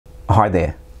Hi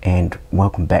there, and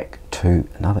welcome back to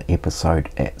another episode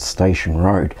at Station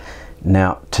Road.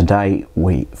 Now today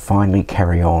we finally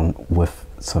carry on with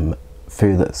some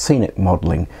further scenic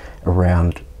modelling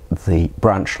around the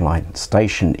branch line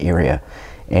station area,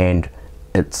 and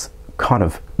it's kind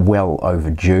of well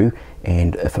overdue,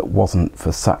 and if it wasn't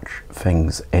for such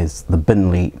things as the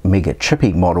Binley Mega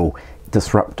Chippy model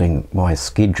disrupting my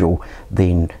schedule,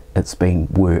 then it's been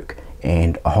work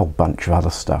and a whole bunch of other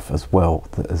stuff as well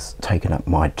that has taken up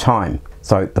my time.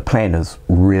 So the plan is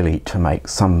really to make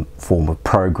some form of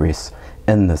progress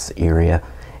in this area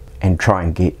and try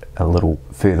and get a little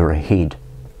further ahead.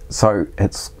 So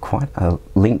it's quite a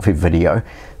lengthy video,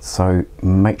 so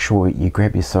make sure you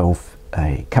grab yourself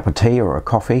a cup of tea or a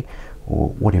coffee or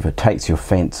whatever takes your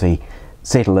fancy,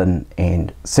 settle in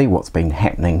and see what's been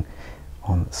happening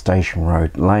on the Station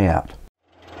Road layout.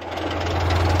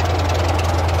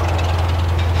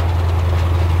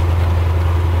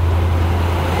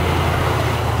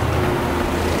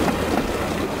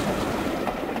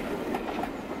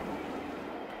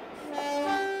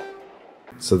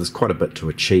 So there's quite a bit to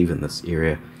achieve in this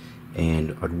area,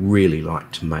 and I'd really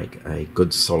like to make a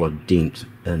good solid dent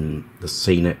in the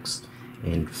Scenics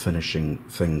and finishing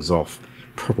things off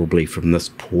probably from this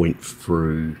point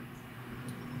through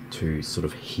to sort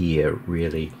of here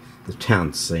really. The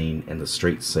town scene and the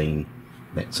street scene,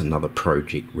 that's another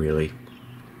project really.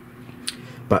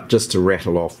 But just to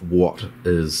rattle off what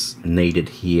is needed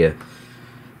here,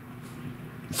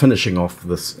 finishing off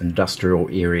this industrial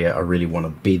area, I really want to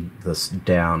bed this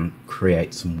down,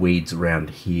 create some weeds around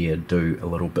here, do a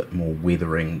little bit more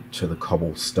weathering to the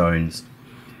cobblestones.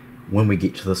 When we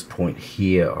get to this point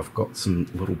here, I've got some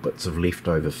little bits of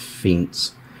leftover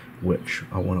fence which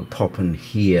I want to pop in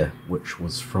here, which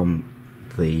was from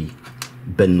the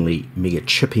Binley Mega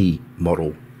Chippy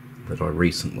model that I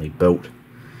recently built.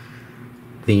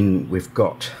 Then we've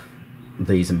got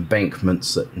these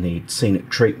embankments that need scenic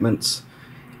treatments,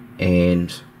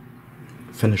 and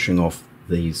finishing off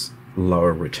these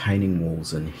lower retaining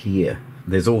walls in here.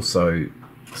 There's also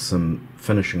some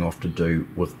finishing off to do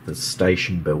with the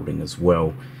station building as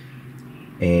well,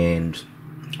 and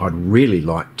I'd really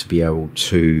like to be able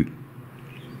to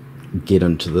get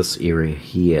into this area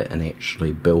here and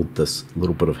actually build this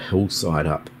little bit of hillside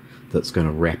up that's going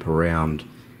to wrap around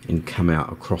and come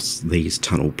out across these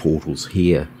tunnel portals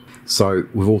here. So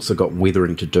we've also got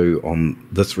weathering to do on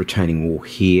this retaining wall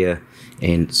here,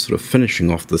 and sort of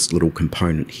finishing off this little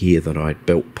component here that I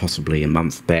built possibly a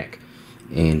month back,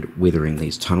 and weathering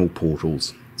these tunnel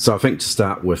portals. So I think to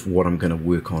start with, what I'm going to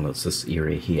work on is this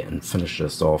area here and finish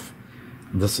this off.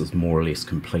 This is more or less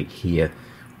complete here.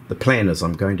 The plan is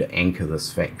I'm going to anchor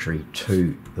this factory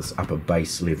to this upper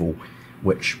base level,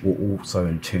 which will also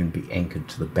in turn be anchored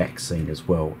to the back scene as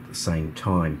well at the same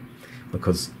time,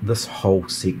 because this whole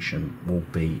section will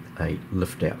be a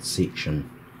lift out section.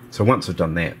 So once I've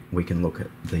done that, we can look at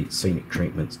the scenic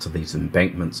treatments to these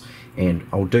embankments, and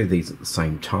I'll do these at the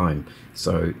same time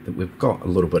so that we've got a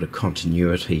little bit of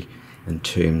continuity in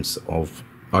terms of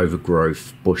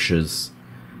overgrowth, bushes,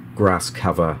 grass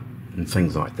cover and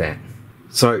things like that.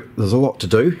 So there's a lot to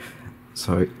do,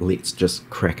 so let's just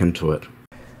crack into it.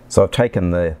 So I've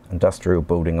taken the industrial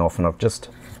building off, and I've just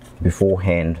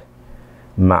beforehand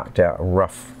marked out a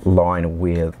rough line of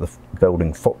where the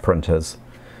building footprint is,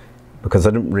 because I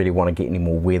didn't really want to get any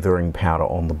more weathering powder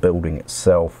on the building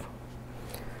itself.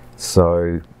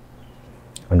 So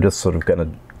I'm just sort of going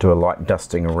to do a light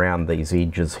dusting around these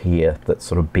edges here that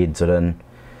sort of beds it in,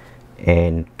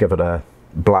 and give it a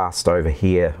blast over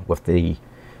here with the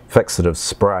fixative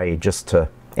spray just to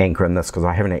anchor in this, because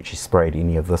I haven't actually sprayed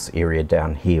any of this area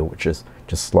down here, which is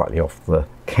just slightly off the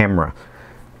camera.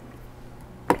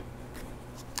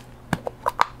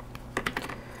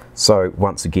 So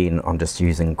once again, I'm just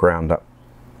using ground up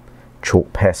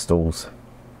chalk pastels,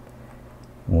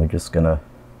 and we're just going to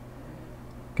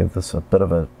give this a bit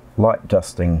of a light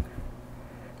dusting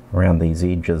around these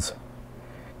edges,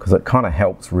 because it kind of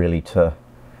helps really to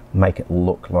make it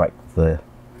look like the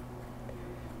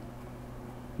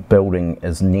building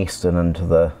is nested into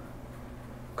the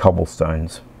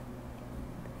cobblestones.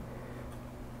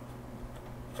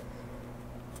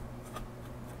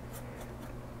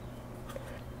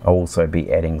 I'll also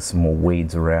be adding some more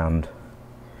weeds around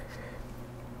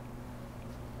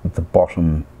the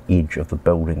bottom edge of the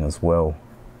building as well.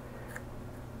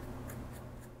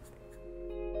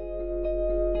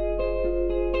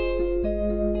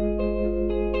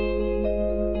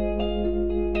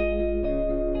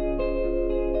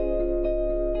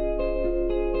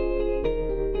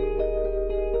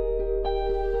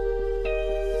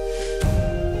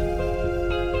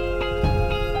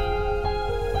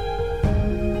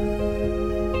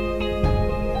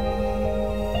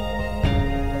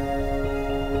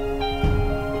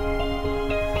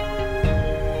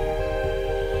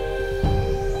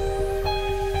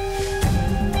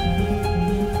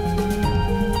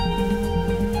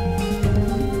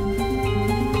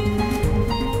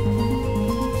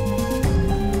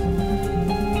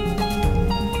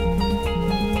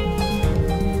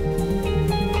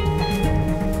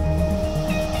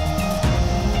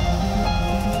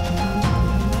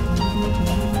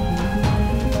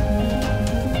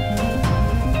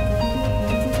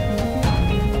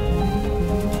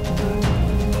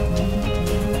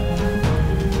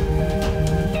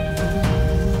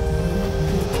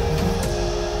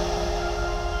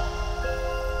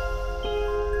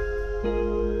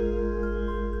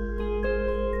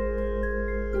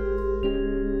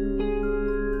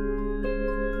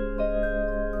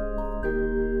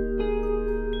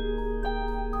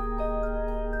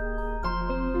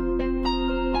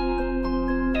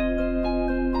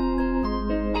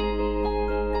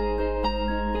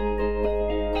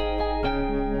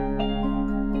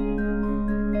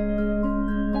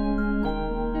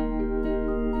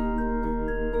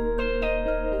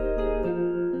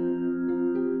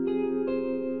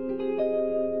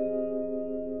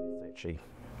 patchy.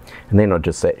 And then I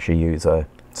just actually use a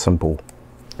simple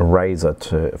razor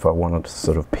to, if I wanted to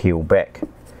sort of peel back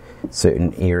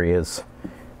certain areas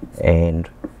and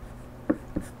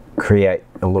create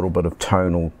a little bit of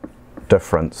tonal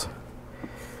difference,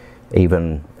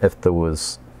 even if there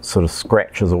was sort of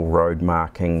scratches or road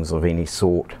markings of any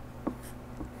sort.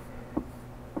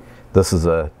 This is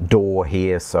a door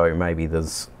here, so maybe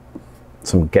there's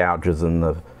some gouges in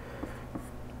the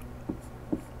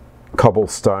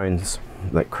cobblestones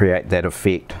that create that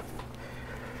effect,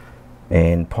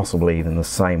 and possibly even the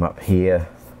same up here.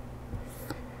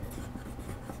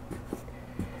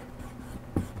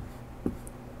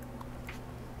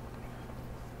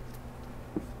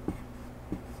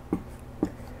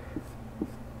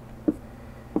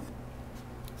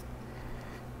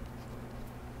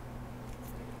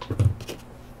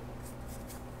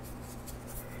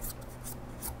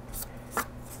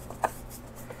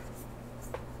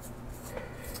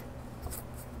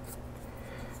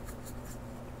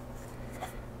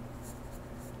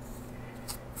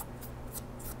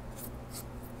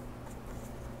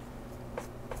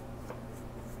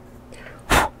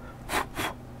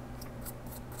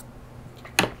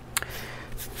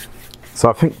 So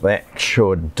I think that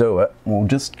should do it. We'll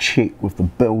just check with the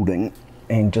building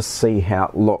and just see how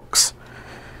it looks.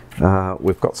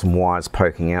 We've got some wires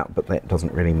poking out, but that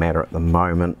doesn't really matter at the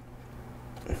moment.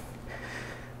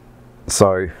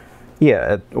 So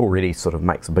yeah, it already sort of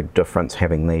makes a big difference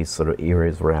having these sort of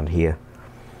areas around here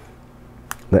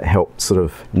that help sort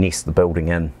of nest the building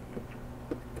in.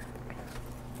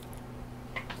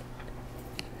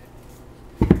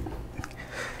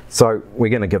 So we're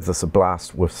going to give this a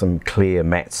blast with some clear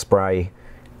matte spray,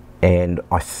 and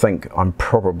I think I'm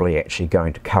probably actually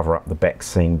going to cover up the back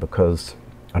seam because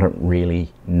I don't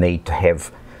really need to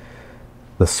have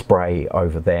the spray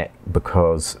over that,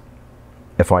 because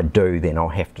if I do, then I'll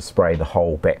have to spray the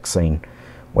whole back seam,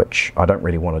 which I don't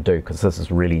really want to do because this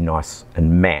is really nice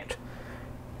and matte.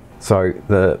 So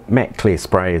the matte clear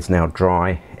spray is now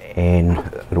dry, and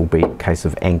it'll be a case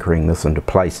of anchoring this into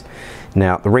place.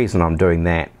 Now the reason I'm doing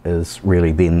that is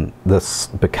really then this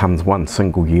becomes one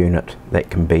single unit that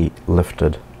can be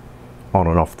lifted on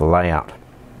and off the layout.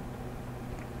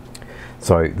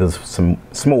 So there's some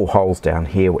small holes down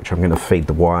here which I'm going to feed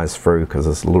the wires through because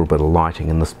there's a little bit of lighting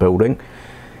in this building,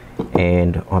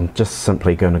 and I'm just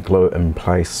simply going to glue it in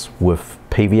place with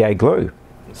PVA glue.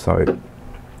 So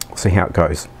we'll see how it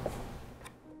goes.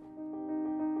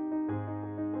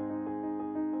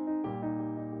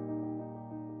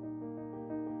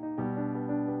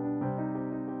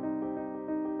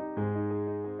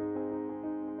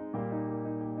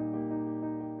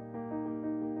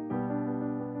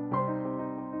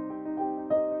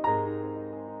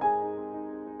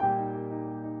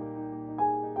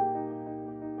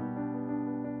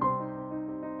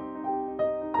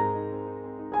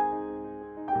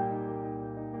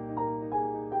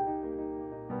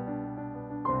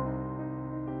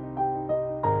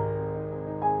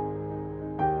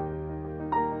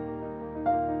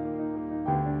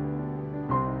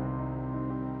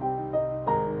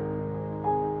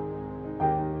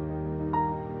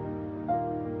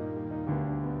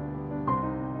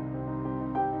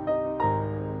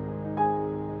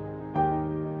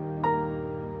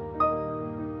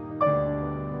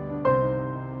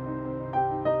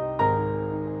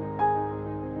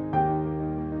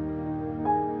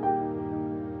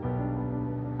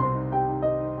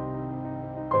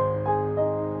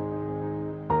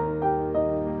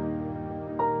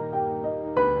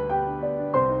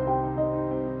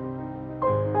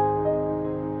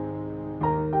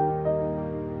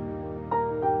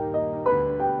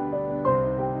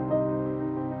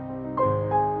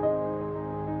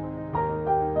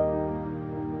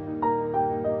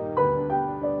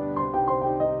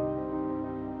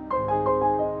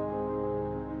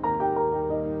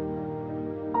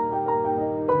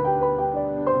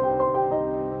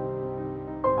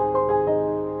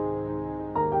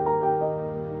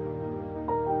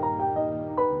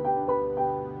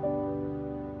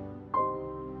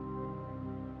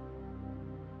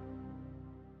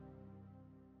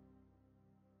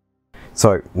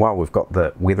 So while we've got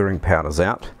the weathering powders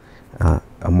out, I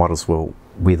might as well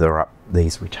weather up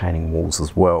these retaining walls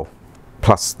as well,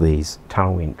 plus these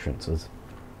tunnel entrances.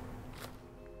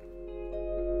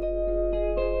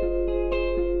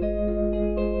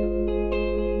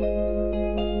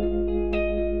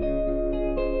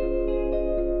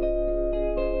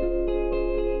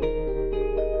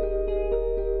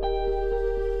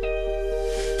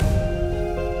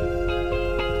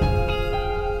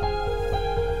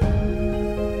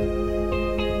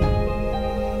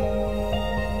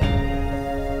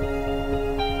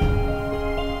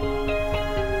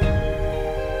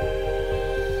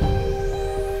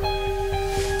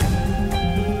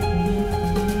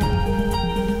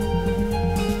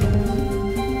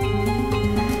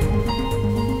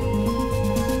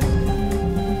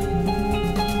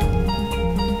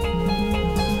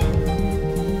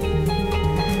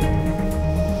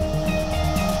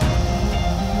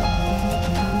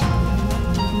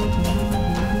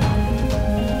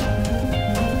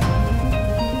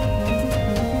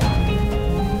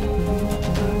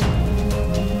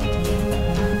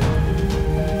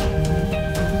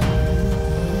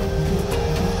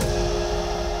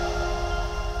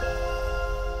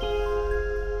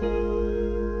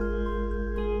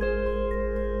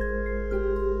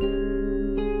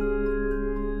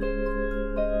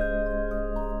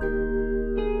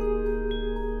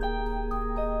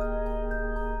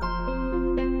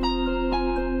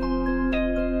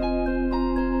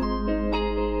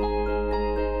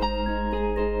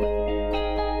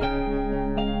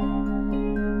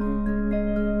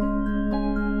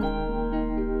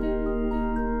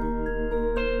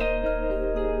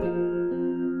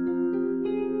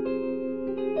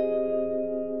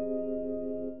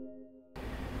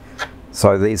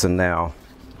 So these are now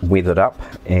weathered up,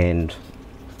 and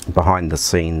behind the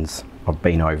scenes I've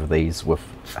been over these with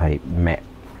a matte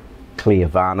clear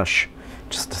varnish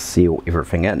just to seal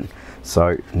everything in.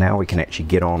 So now we can actually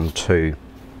get on to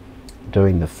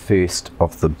doing the first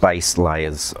of the base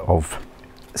layers of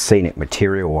scenic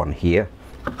material on here.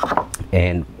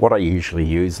 And what I usually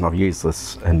use, and I've used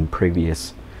this in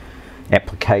previous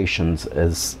applications,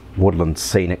 is Woodland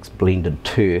Scenics blended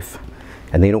turf.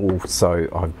 And then also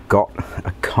I've got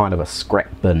a kind of a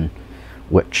scrap bin,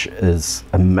 which is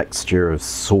a mixture of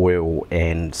soil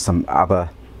and some other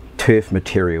turf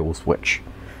materials which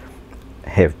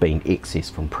have been excess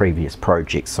from previous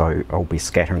projects, so I'll be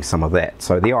scattering some of that.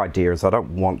 So the idea is I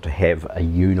don't want to have a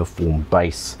uniform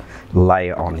base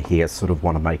layer on here, sort of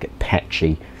want to make it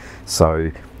patchy.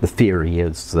 So the theory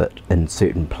is that in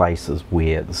certain places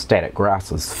where the static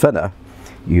grass is thinner,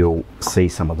 you'll see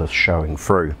some of this showing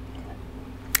through.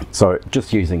 So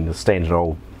just using the standard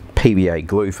old PVA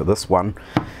glue for this one,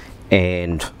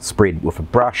 and spread with a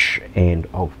brush, and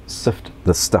I'll sift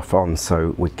this stuff on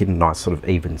so we get a nice sort of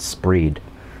even spread.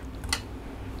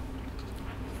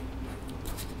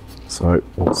 So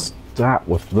we'll start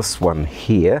with this one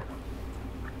here.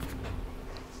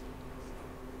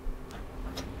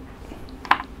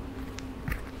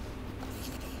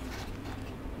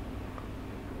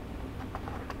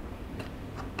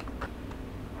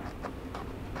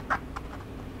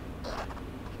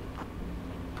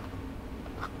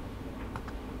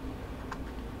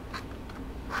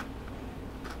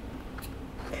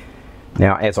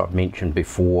 Now, as I've mentioned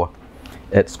before,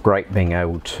 it's great being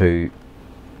able to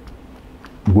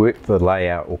work the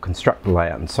layout or construct the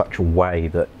layout in such a way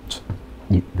that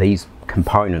these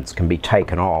components can be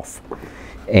taken off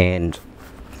and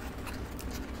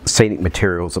scenic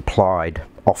materials applied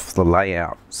off the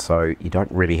layout, so you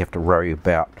don't really have to worry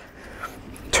about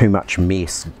too much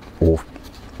mess or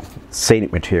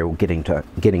scenic material getting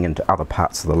into other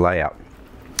parts of the layout.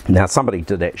 Now, somebody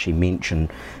did actually mention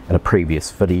in a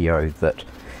previous video that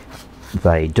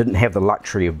they didn't have the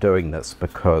luxury of doing this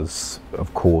because,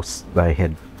 of course, they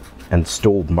had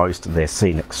installed most of their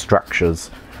scenic structures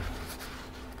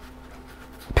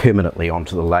permanently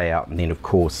onto the layout, and then, of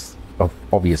course,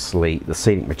 obviously the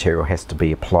scenic material has to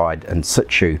be applied in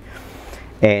situ.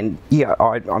 And yeah,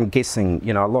 I'm guessing,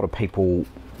 you know, a lot of people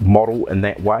model in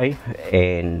that way,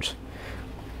 and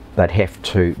they'd have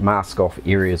to mask off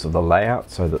areas of the layout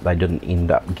so that they didn't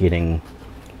end up getting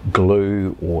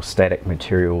glue or static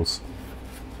materials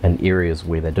in areas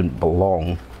where they didn't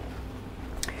belong.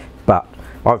 But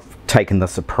I've taken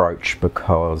this approach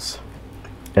because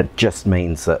it just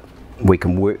means that we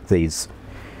can work these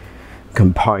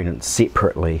components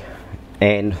separately.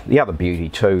 And the other beauty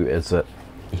too is that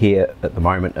here at the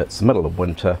moment it's the middle of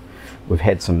winter. We've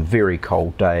had some very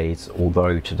cold days,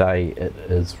 although today it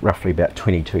is roughly about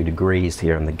 22 degrees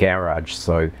here in the garage,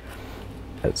 so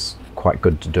it's quite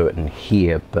good to do it in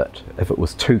here. But if it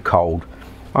was too cold,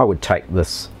 I would take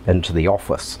this into the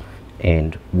office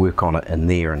and work on it in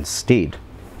there instead.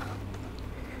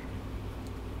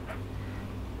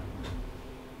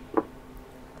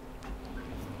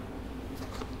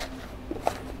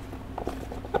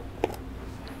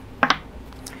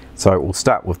 So we'll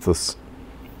start with this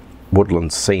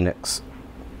Woodland Scenics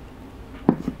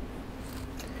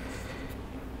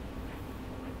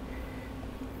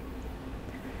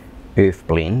earth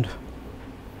blend,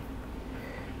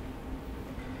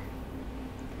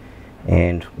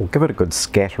 and we'll give it a good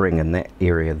scattering in that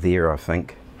area there, I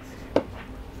think,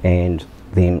 and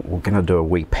then we're going to do a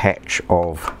wee patch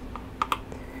of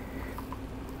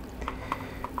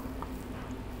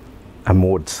a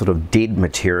more sort of dead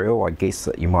material, I guess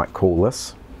that you might call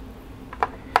this.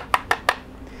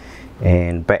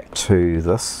 And back to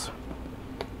this.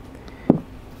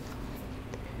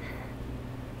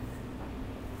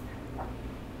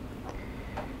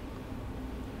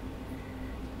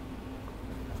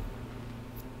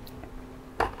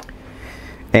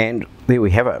 And there we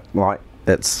have it. Like,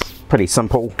 it's pretty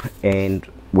simple, and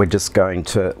we're just going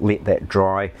to let that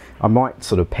dry. I might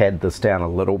sort of pad this down a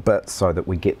little bit so that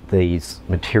we get these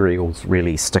materials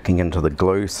really sticking into the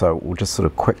glue, so we'll just sort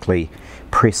of quickly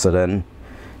press it in,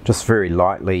 just very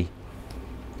lightly.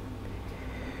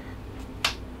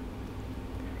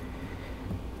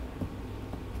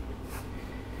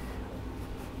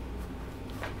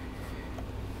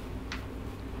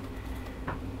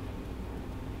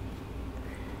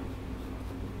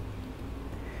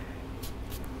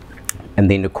 And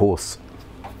then, of course,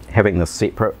 having this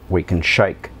separate, we can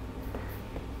shake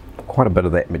quite a bit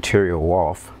of that material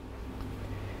off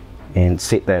and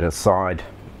set that aside.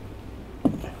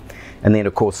 And then,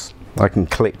 of course, I can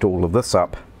collect all of this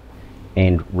up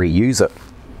and reuse it.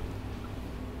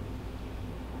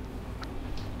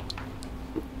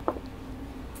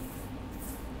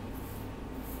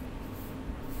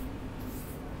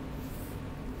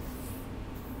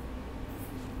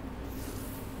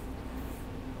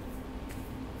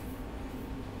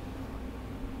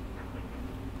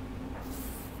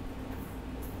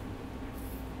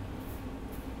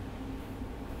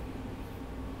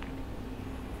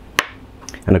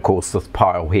 And of course this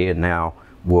pile here now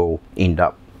will end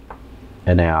up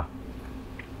in our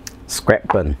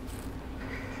scrap bin.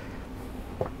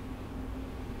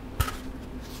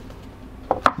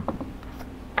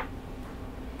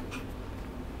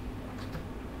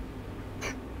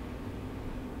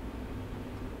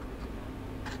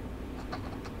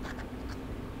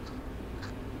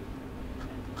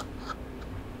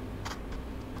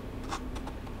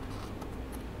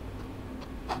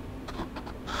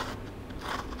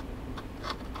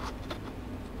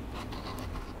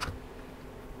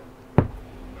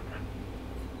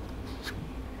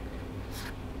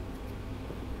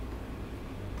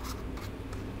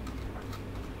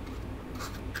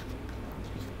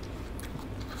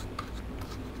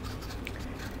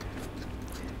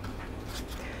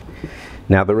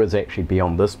 Now there is actually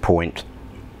beyond this point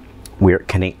where it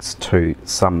connects to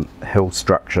some hill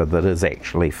structure that is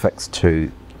actually fixed to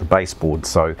the baseboard,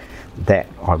 so that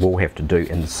I will have to do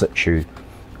in situ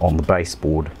on the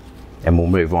baseboard, and we'll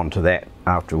move on to that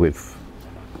after we've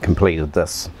completed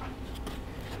this.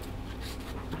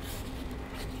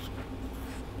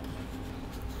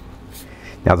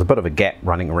 Now there's a bit of a gap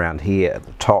running around here at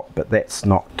the top, but that's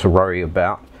not to worry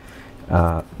about.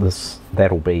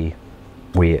 That'll be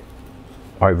where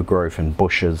overgrowth and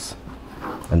bushes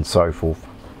and so forth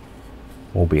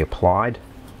will be applied.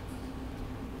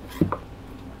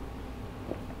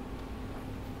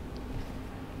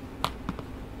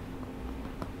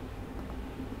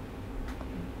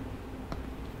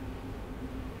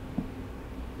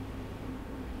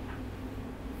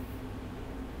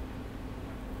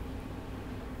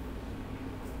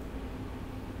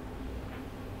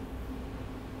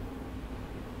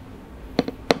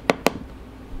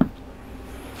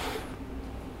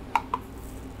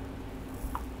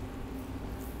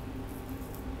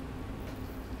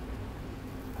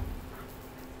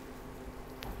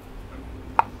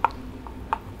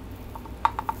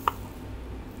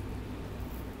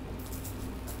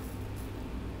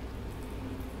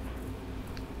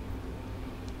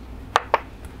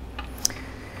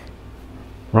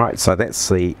 Right, so that's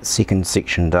the second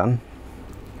section done.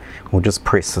 We'll just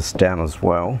press this down as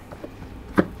well.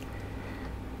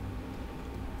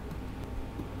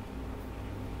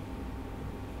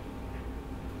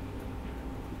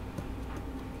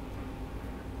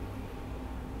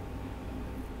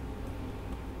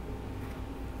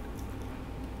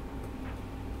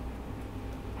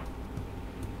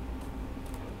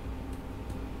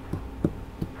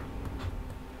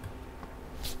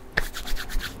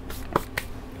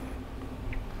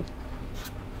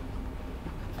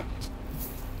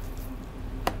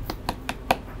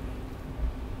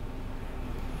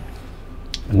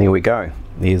 And there we go,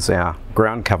 there's our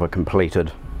ground cover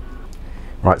completed.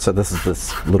 Right, so this is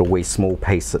this little wee small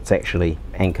piece that's actually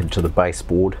anchored to the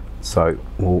baseboard, so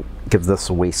we'll give this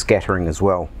a wee scattering as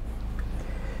well.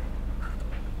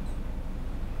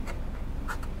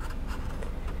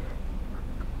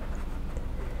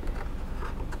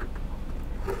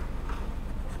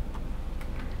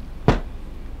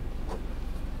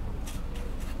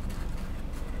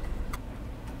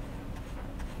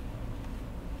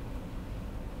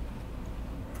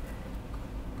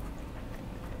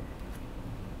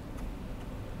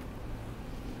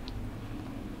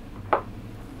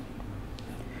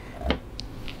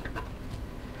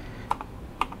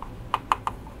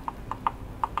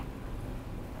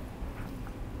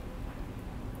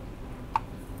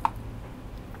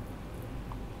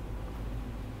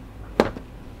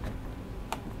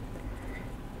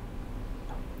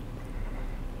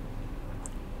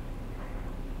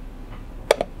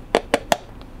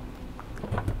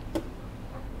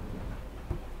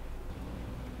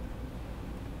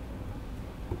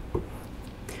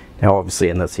 Now obviously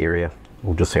in this area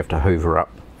we'll just have to hoover up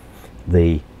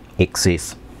the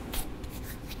excess.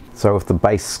 So with the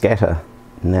base scatter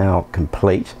now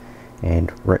complete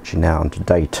and we're actually now into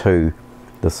day 2,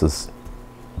 this has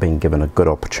been given a good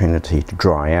opportunity to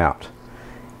dry out,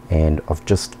 and I've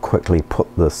just quickly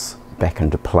put this back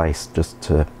into place just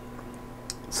to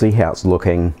see how it's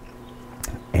looking,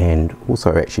 and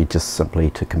also actually just simply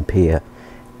to compare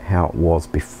how it was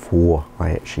before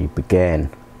I actually began.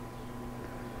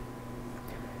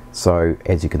 So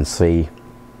as you can see,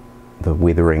 the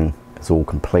weathering is all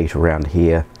complete around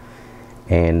here.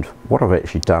 And what I've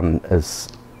actually done is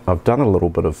I've done a little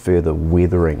bit of further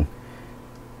weathering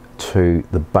to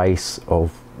the base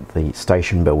of the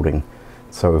station building.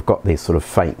 So we've got these sort of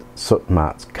faint soot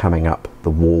marks coming up the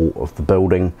wall of the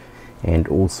building, and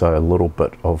also a little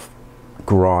bit of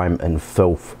grime and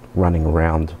filth running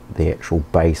around the actual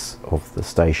base of the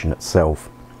station itself.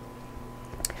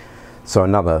 So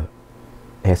another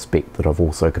aspect that I've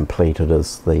also completed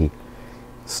is the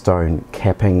stone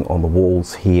capping on the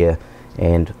walls here,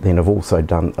 and then I've also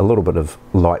done a little bit of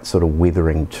light sort of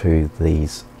weathering to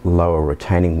these lower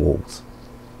retaining walls.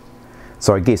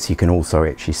 So I guess you can also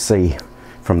actually see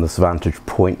from this vantage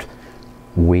point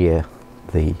where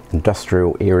the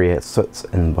industrial area sits,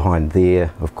 and behind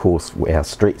there of course our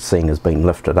street scene has been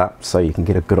lifted up, so you can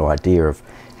get a good idea of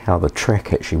how the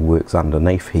track actually works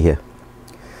underneath here.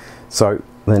 So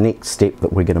the next step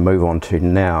that we're going to move on to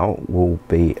now will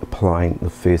be applying the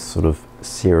first sort of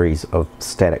series of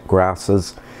static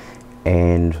grasses,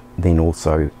 and then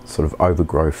also sort of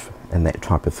overgrowth and that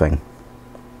type of thing.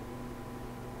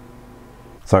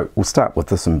 So we'll start with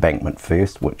this embankment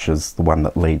first, which is the one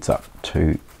that leads up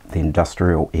to the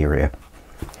industrial area.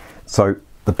 So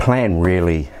the plan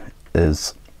really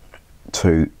is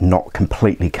to not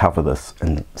completely cover this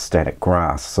in static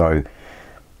grass. So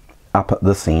up at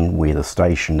this end where the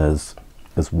station is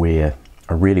where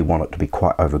I really want it to be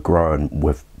quite overgrown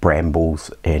with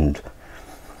brambles and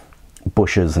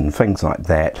bushes and things like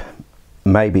that.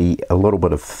 Maybe a little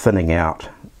bit of thinning out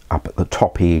up at the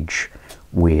top edge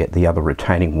where the other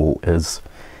retaining wall is,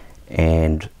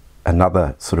 and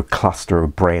another sort of cluster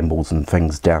of brambles and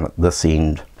things down at this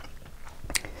end,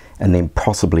 and then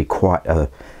possibly quite a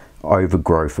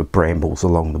overgrowth of brambles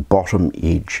along the bottom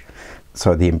edge.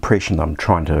 So the impression I'm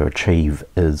trying to achieve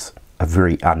is a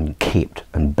very unkept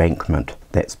embankment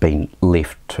that's been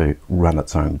left to run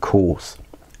its own course.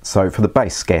 So for the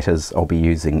base scatters I'll be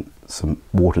using some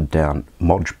watered down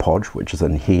Mod Podge, which is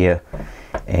in here,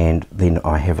 and then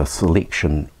I have a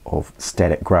selection of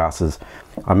static grasses.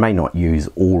 I may not use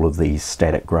all of these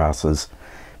static grasses,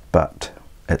 but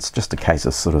it's just a case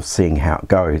of sort of seeing how it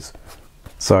goes.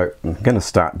 So I'm going to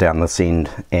start down this end,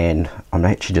 and I'm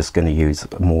actually just going to use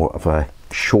more of a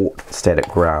short static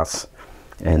grass,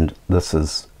 and this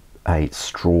is a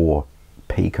straw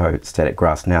Pico static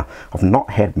grass. Now I've not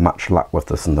had much luck with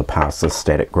this in the past, this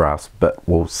static grass, but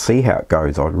we'll see how it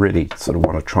goes. I really sort of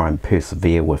want to try and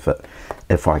persevere with it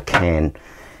if I can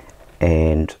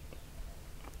and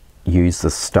use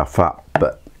this stuff up.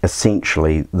 But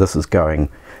essentially this is going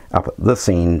up at this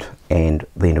end, and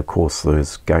then of course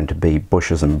there's going to be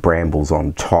bushes and brambles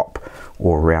on top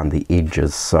or around the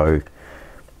edges, so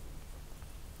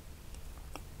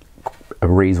a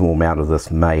reasonable amount of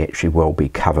this may actually well be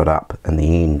covered up in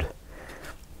the end.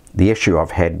 The issue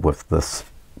I've had with this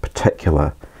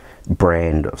particular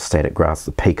brand of static grass,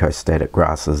 the Pico static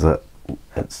grass, is that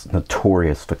it's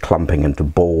notorious for clumping into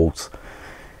balls,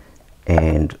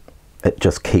 and it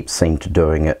just keeps seem to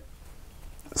doing it,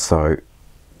 so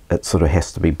it sort of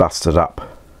has to be busted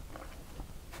up.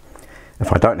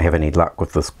 If I don't have any luck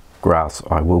with this grass,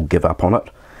 I will give up on it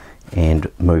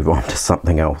and move on to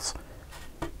something else.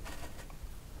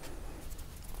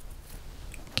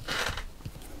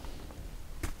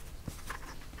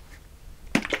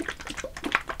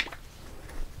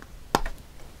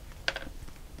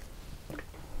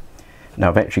 Now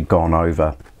I've actually gone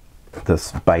over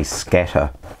this base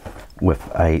scatter with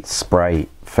a spray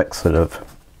fixative,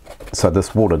 so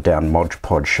this watered down Mod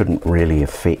Podge shouldn't really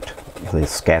affect the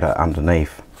scatter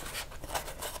underneath.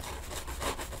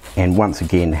 And once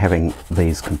again, having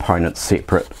these components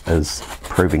separate is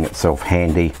proving itself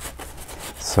handy,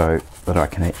 so that I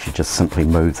can actually just simply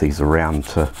move these around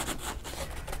to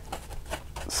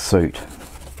suit.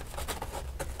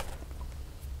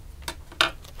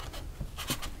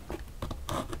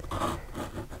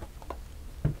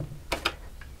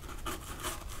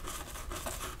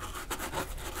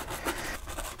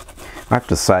 I have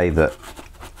to say that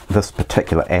this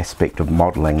particular aspect of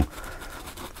modelling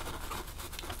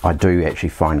I do actually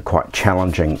find quite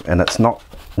challenging, and it's not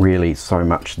really so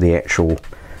much the actual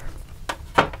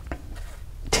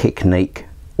technique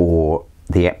or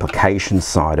the application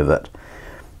side of it.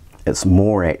 It's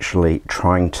more actually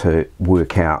trying to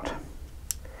work out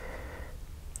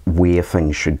where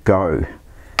things should go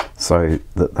so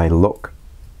that they look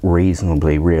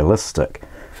reasonably realistic.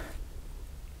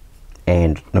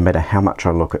 And no matter how much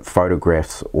I look at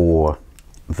photographs or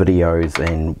videos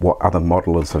and what other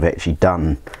modelers have actually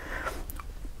done,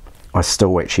 I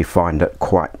still actually find it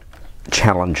quite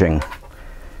challenging.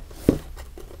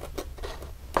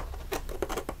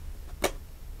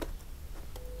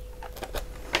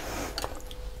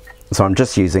 So I'm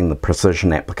just using the precision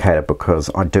applicator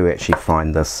because I do actually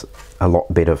find this a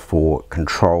lot better for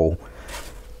control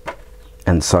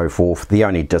and so forth. The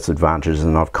only disadvantage,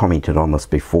 and I've commented on this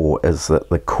before, is that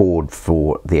the cord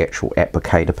for the actual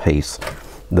applicator piece,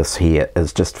 this here,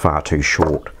 is just far too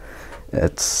short.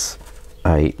 It's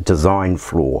a design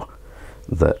flaw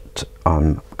that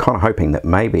I'm kind of hoping that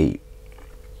maybe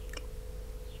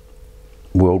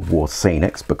World War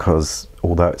Scenics, because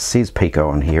although it says Pico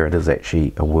on here, it is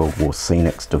actually a World War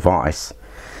Scenics device,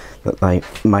 that they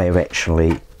may have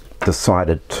actually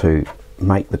decided to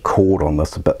make the cord on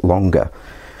this a bit longer,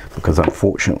 because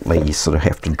unfortunately you sort of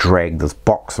have to drag this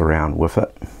box around with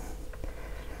it.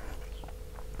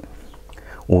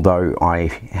 Although I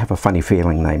have a funny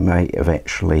feeling they may have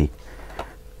actually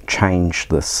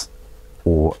changed this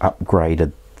or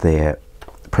upgraded their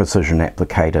precision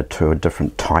applicator to a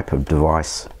different type of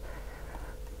device.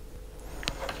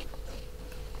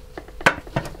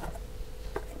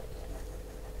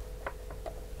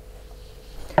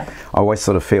 I always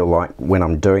sort of feel like when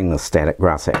I'm doing the static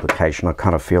grass application, I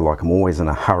kind of feel like I'm always in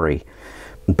a hurry,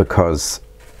 because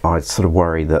I sort of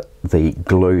worry that the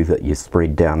glue that you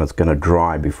spread down is going to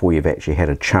dry before you've actually had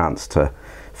a chance to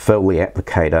fill the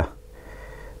applicator.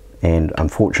 And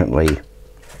unfortunately,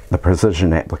 the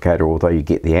precision applicator, although you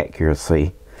get the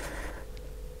accuracy,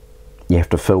 you have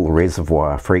to fill the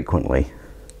reservoir frequently.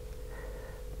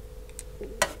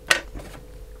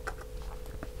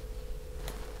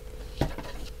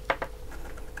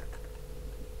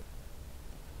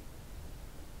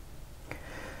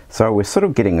 So we're sort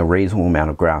of getting a reasonable amount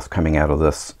of grass coming out of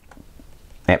this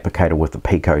applicator with the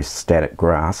Pico static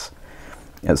grass.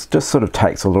 It just sort of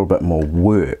takes a little bit more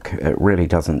work. It really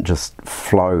doesn't just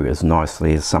flow as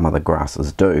nicely as some other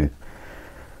grasses do.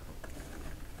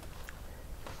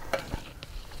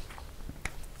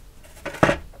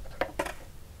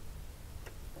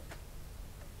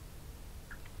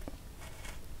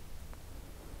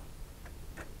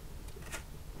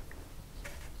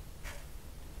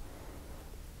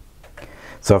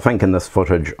 So I think in this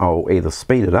footage I'll either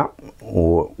speed it up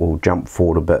or we'll jump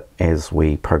forward a bit as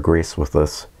we progress with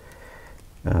this.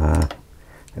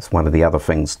 It's one of the other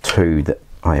things too that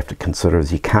I have to consider,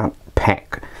 is you can't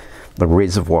pack the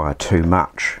reservoir too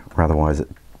much, or otherwise it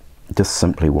just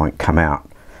simply won't come out.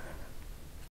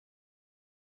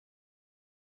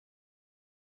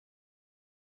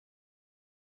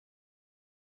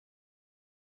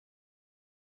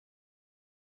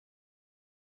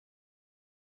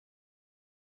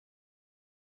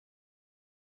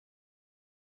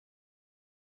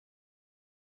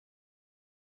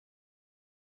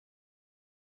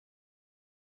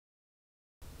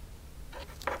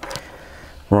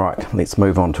 Right, let's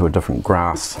move on to a different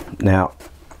grass. Now,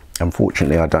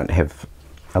 unfortunately I don't have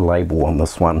a label on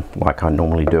this one like I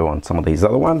normally do on some of these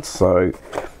other ones, so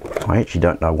I actually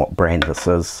don't know what brand this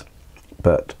is,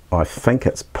 but I think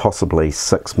it's possibly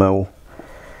 6mm.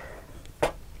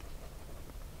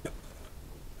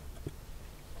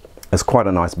 It's quite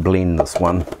a nice blend, this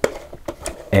one,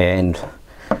 and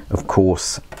of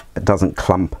course it doesn't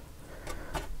clump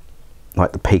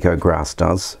like the Pico grass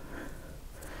does.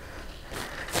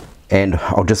 And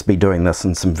I'll just be doing this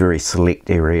in some very select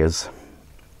areas.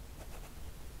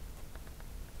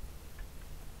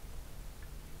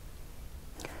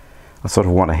 I sort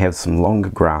of want to have some longer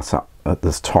grass up at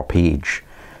this top edge,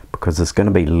 because there's going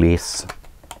to be less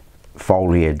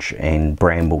foliage and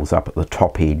brambles up at the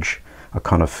top edge. I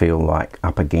kind of feel like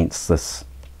up against this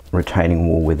retaining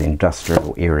wall where the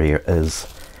industrial area is.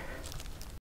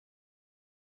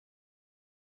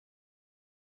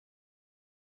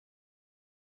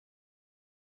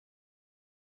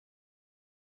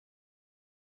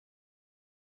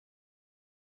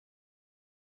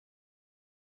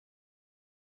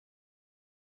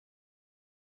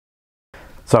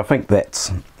 So I think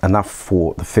that's enough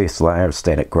for the first layer of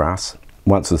static grass.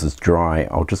 Once this is dry,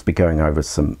 I'll just be going over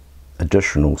some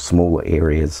additional smaller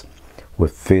areas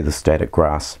with further static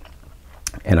grass.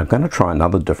 And I'm going to try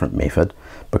another different method,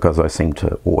 because I seem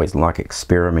to always like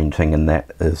experimenting, and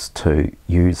that is to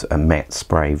use a matte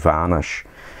spray varnish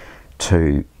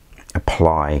to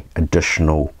apply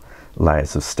additional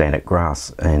layers of static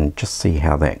grass and just see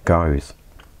how that goes.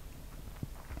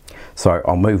 So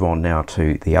I'll move on now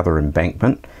to the other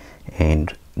embankment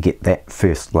and get that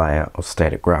first layer of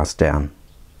static grass down.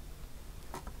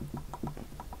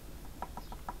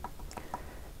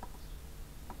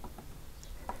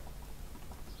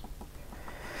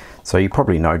 So you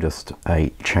probably noticed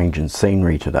a change in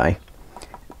scenery today,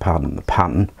 pardon the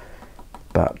pun,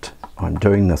 but I'm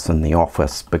doing this in the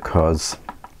office because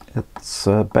it's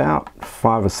about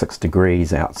 5 or 6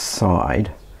 degrees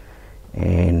outside,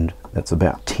 and it's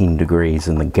about 10 degrees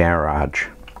in the garage.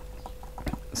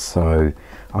 So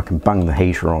I can bung the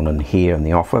heater on in here in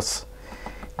the office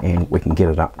and we can get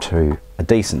it up to a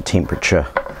decent temperature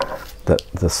that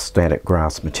the static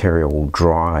grass material will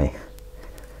dry.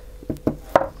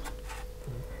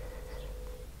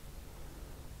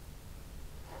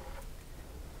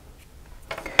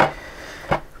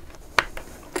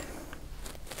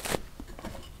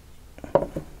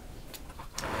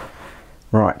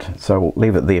 Right, so we'll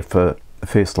leave it there for the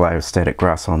first layer of static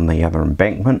grass on the other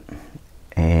embankment,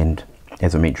 and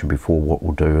as I mentioned before, what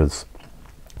we'll do is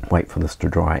wait for this to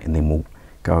dry and then we'll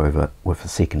go over with a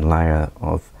second layer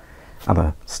of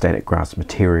other static grass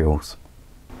materials.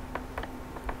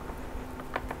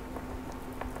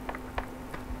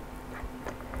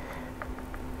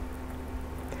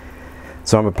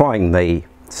 So I'm applying the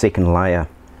second layer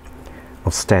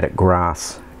of static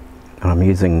grass, and I'm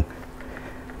using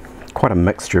quite a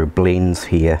mixture of blends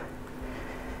here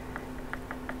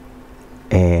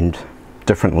and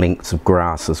different lengths of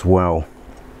grass as well,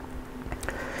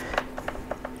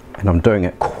 and I'm doing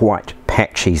it quite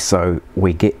patchy so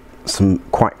we get some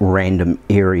quite random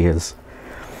areas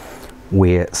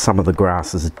where some of the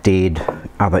grass is dead,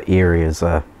 other areas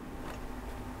are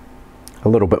a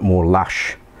little bit more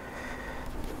lush,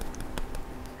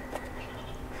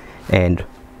 and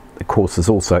of course there's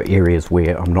also areas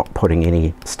where I'm not putting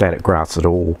any static grass at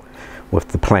all, with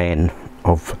the plan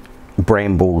of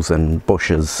brambles and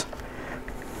bushes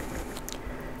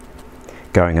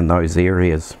going in those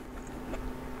areas.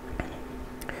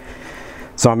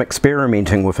 So I'm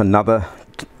experimenting with another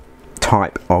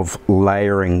type of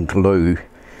layering glue.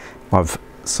 I've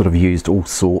sort of used all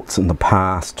sorts in the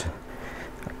past,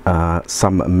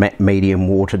 some matte medium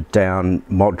watered down,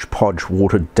 Mod Podge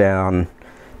watered down,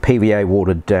 PVA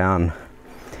watered down,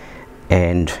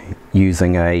 and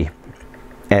using a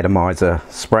atomizer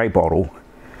spray bottle.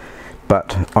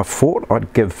 But I thought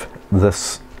I'd give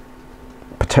this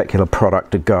particular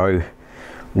product a go,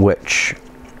 which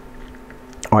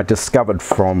I discovered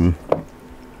from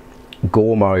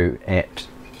Gormo at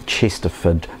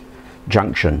Chesterford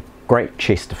Junction, Great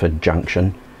Chesterford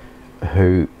Junction,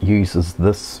 who uses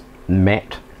this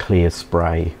matte clear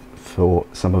spray for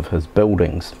some of his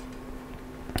buildings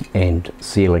and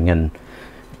sealing in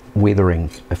weathering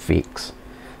effects.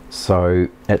 So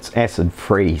it's acid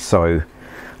free, so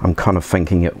I'm kind of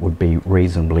thinking it would be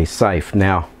reasonably safe.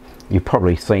 Now you've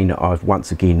probably seen I've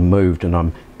once again moved and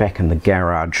I'm back in the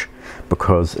garage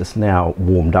because it's now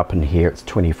warmed up in here. It's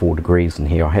 24 degrees in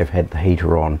here. I have had the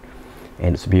heater on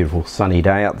and it's a beautiful sunny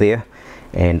day out there,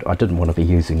 and I didn't want to be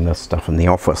using this stuff in the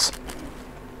office.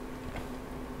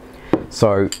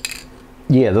 So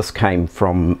yeah, this came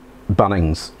from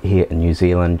Bunnings here in New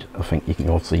Zealand. I think you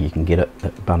can get it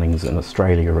at Bunnings in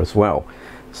Australia as well.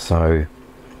 So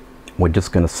we're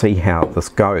just going to see how this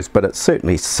goes, but it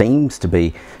certainly seems to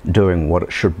be doing what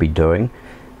it should be doing,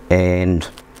 and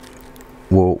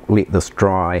we'll let this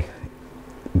dry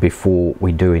before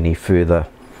we do any further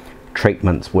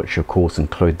treatments, which of course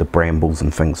include the brambles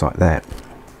and things like that.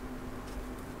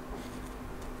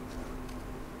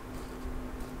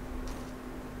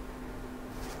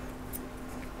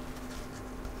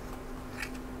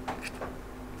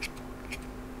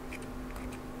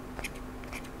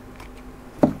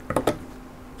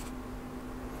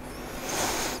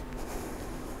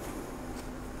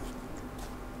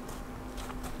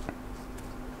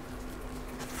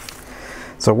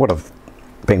 So what I've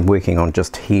been working on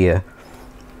just here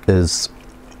is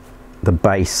the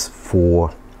base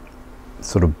for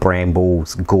sort of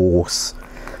brambles, gorse,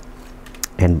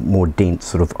 and more dense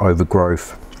sort of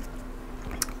overgrowth.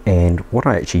 And what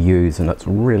I actually use, and it's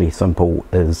really simple,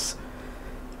 is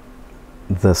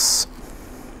this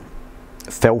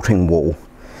felting wool,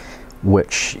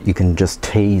 which you can just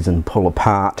tease and pull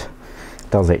apart. It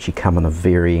does actually come in a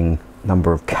varying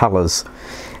number of colours,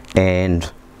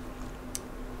 and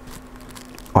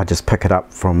I just pick it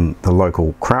up from the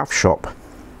local craft shop.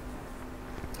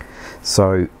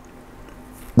 So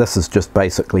this is just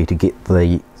basically to get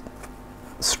the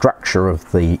structure of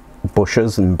the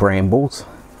bushes and brambles,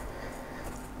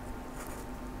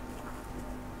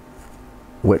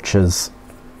 which is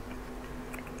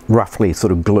roughly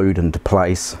sort of glued into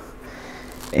place,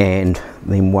 and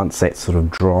then once that's sort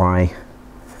of dry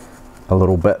a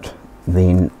little bit,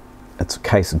 then it's a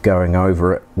case of going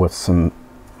over it with some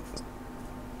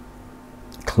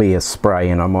clear spray,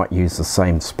 and I might use the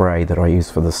same spray that I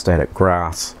use for the static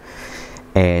grass,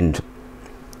 and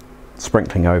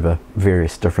sprinkling over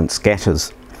various different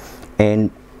scatters, and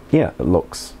yeah, it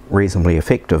looks reasonably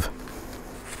effective.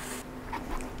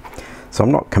 So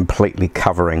I'm not completely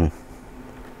covering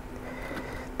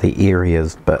the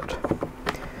areas, but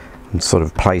I'm sort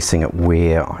of placing it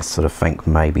where I sort of think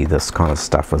maybe this kind of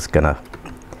stuff is going to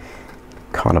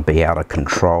kind of be out of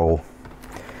control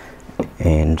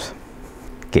and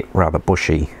get rather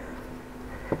bushy.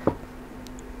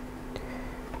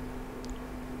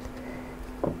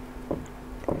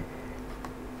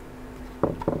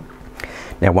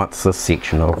 Now once this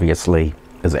section obviously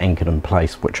is anchored in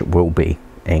place, which it will be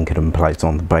anchored in place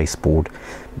on the baseboard,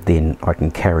 then I can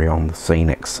carry on the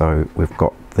Scenics. So we've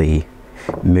got the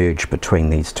merge between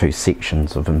these two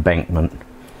sections of embankment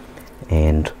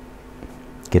and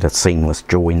get a seamless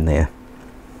join there.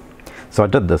 So I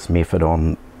did this method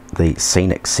on the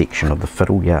Scenic section of the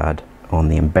fiddle yard on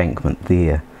the embankment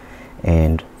there,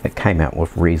 and it came out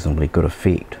with reasonably good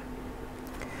effect.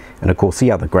 And of course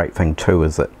the other great thing too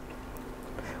is that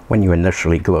when you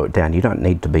initially glue it down, you don't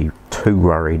need to be too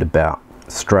worried about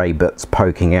stray bits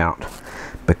poking out,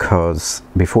 because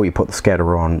before you put the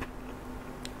scatter on,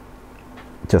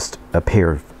 just a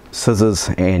pair of scissors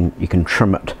and you can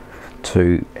trim it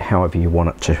to however you want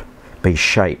it to be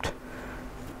shaped.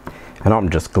 And I'm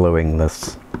just gluing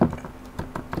this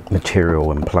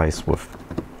material in place with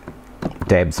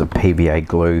dabs of PVA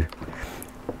glue.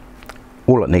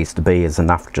 All it needs to be is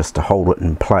enough just to hold it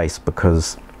in place,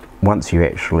 because once you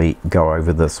actually go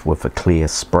over this with a clear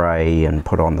spray and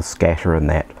put on the scatter and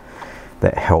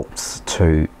that helps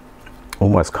to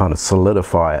almost kind of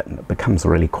solidify it, and it becomes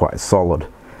really quite solid.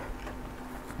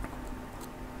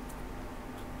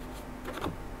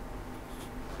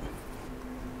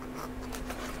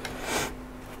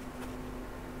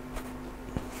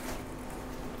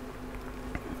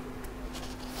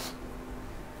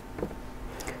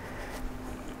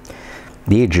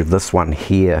 The edge of this one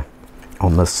here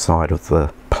on this side of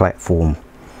the platform,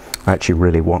 I actually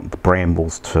really want the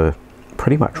brambles to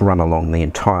pretty much run along the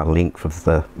entire length of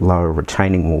the lower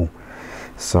retaining wall,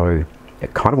 so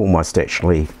it kind of almost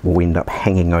actually will end up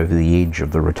hanging over the edge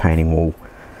of the retaining wall.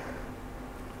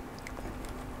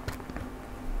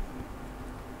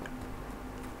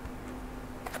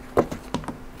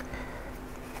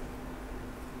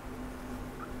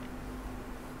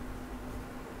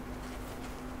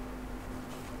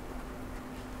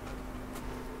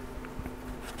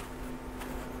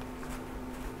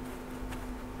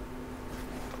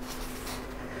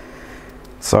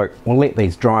 So we'll let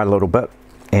these dry a little bit,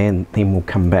 and then we'll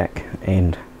come back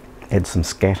and add some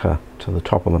scatter to the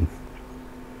top of them.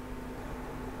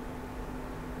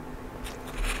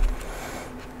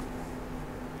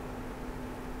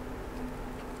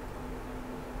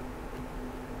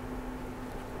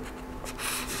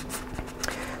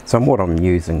 So what I'm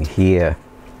using here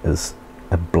is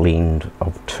a blend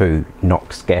of two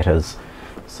knock scatters.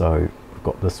 So I've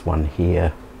got this one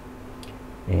here,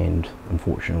 and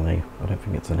unfortunately I don't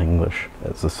think it's in English,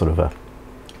 it's a sort of a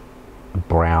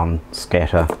brown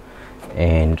scatter,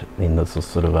 and then there's a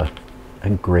sort of a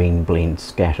green blend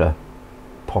scatter,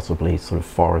 possibly sort of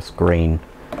forest green,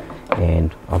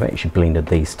 and I've actually blended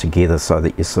these together so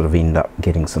that you sort of end up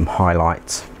getting some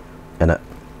highlights in it.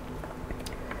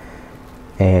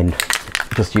 And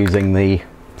just using the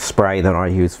spray that I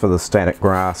use for the static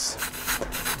grass,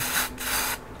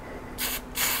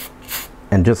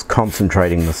 and just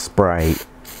concentrating the spray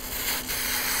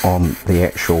on the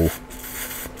actual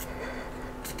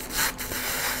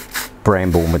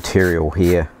bramble material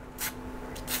here.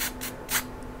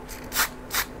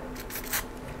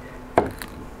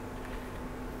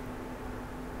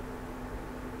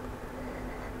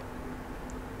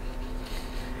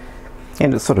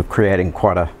 And it's sort of creating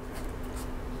quite a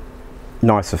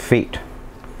nice effect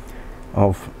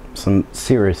of some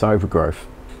serious overgrowth.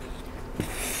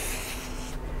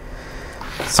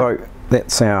 So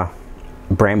that's our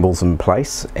brambles in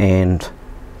place, and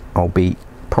I'll be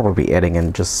probably adding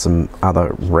in just some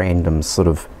other random sort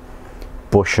of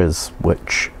bushes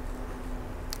which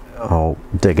I'll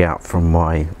dig out from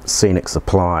my Scenic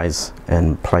supplies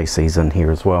and place these in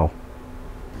here as well.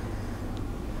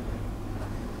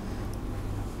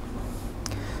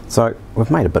 So we've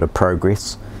made a bit of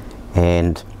progress,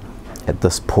 and at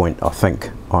this point I think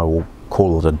I will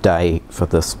call it a day for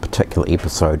this particular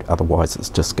episode, otherwise it's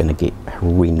just going to get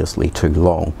horrendously too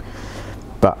long.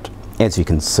 But as you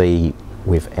can see,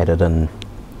 we've added in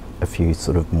a few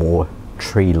sort of more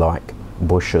tree-like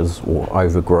bushes or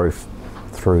overgrowth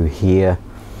through here,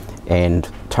 and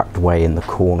tucked away in the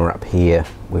corner up here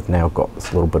we've now got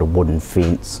this little bit of wooden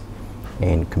fence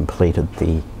and completed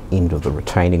the end of the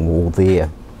retaining wall there.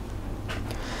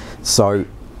 So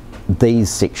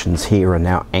these sections here are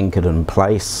now anchored in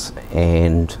place,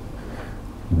 and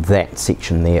that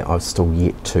section there I've still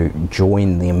yet to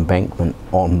join the embankment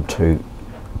onto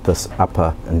this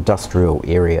upper industrial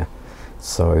area.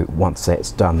 So once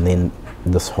that's done, then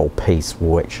this whole piece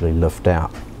will actually lift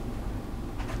out.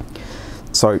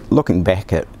 So looking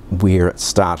back at where it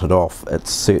started off,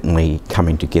 it's certainly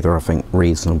coming together, I think,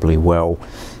 reasonably well.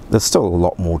 There's still a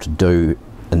lot more to do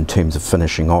in terms of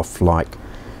finishing off, like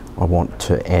I want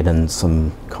to add in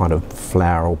some kind of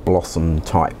floral blossom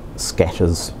type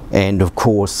scatters, and of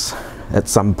course at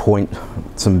some point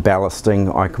some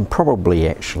ballasting. I can probably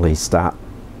actually start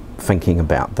thinking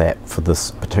about that for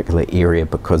this particular area,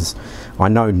 because I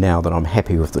know now that I'm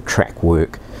happy with the track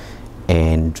work,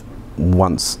 and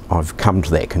once I've come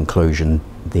to that conclusion,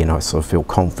 then I sort of feel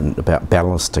confident about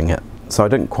ballasting it. So I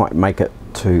didn't quite make it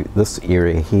to this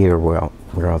area here where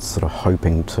I was sort of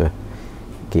hoping to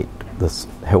get this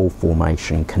hill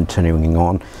formation continuing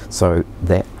on, so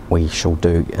that we shall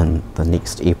do in the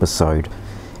next episode.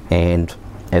 And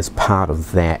as part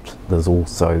of that, there's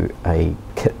also a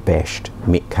kit bashed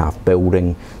Metcalfe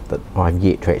building that I've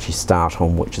yet to actually start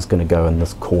on, which is going to go in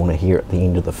this corner here at the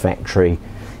end of the factory,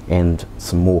 and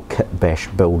some more kit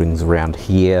bashed buildings around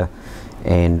here,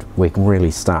 and we can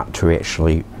really start to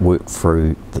actually work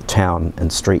through the town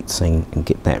and street scene and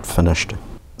get that finished.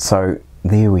 So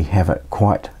there we have it,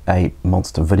 quite a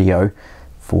monster video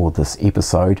for this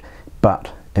episode,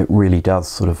 but it really does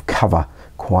sort of cover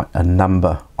quite a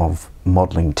number of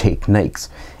modelling techniques.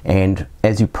 And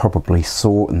as you probably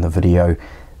saw in the video,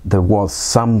 there was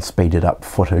some speeded up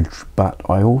footage, but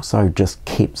I also just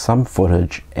kept some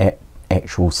footage at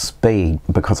actual speed,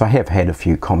 because I have had a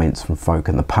few comments from folk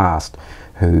in the past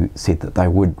who said that they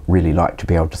would really like to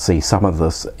be able to see some of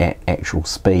this at actual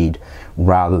speed,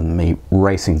 rather than me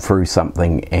racing through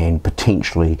something and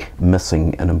potentially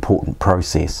missing an important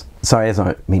process. So as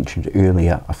I mentioned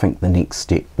earlier, I think the next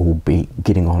step will be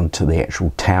getting on to the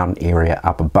actual town area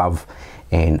up above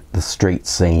and the street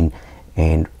scene,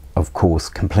 and of course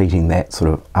completing that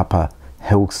sort of upper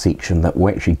hill section that will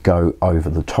actually go over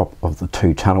the top of the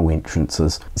two tunnel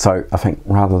entrances. So I think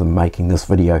rather than making this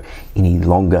video any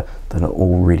longer than it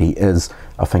already is,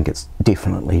 I think it's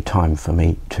definitely time for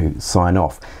me to sign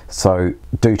off. So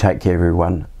do take care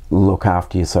everyone, look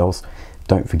after yourselves,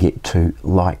 don't forget to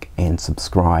like and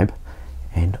subscribe,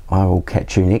 and I will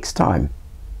catch you next time.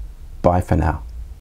 Bye for now.